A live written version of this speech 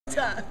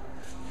Done.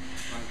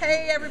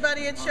 Hey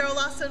everybody, it's Cheryl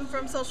Lawson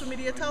from Social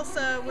Media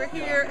Tulsa. We're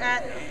here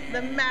at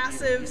the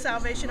massive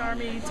Salvation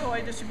Army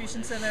Toy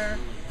Distribution Center.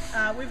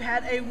 We've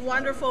had a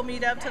wonderful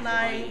meetup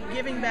tonight,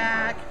 giving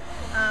back,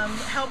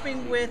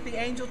 helping with the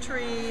angel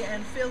tree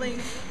and filling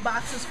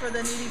boxes for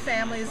the needy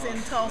families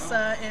in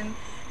Tulsa. And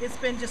it's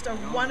been just a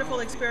wonderful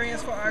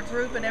experience for our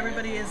group, and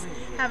everybody is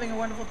having a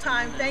wonderful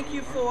time. Thank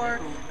you for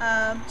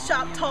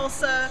Shop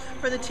Tulsa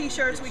for the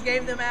t-shirts we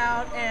gave them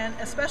out, and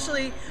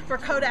especially for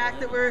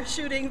Kodak that we're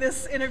shooting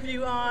this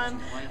interview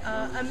on.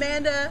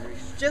 Amanda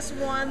just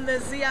won the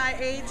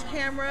ZI-8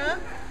 camera.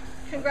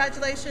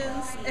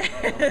 Congratulations.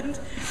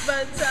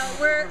 But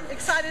we're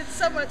excited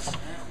so much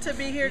to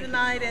be here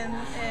tonight,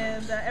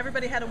 and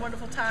everybody had a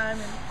wonderful time,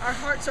 and our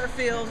hearts are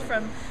filled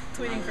from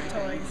tweeting for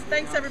toys.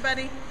 Thanks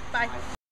everybody. Bye.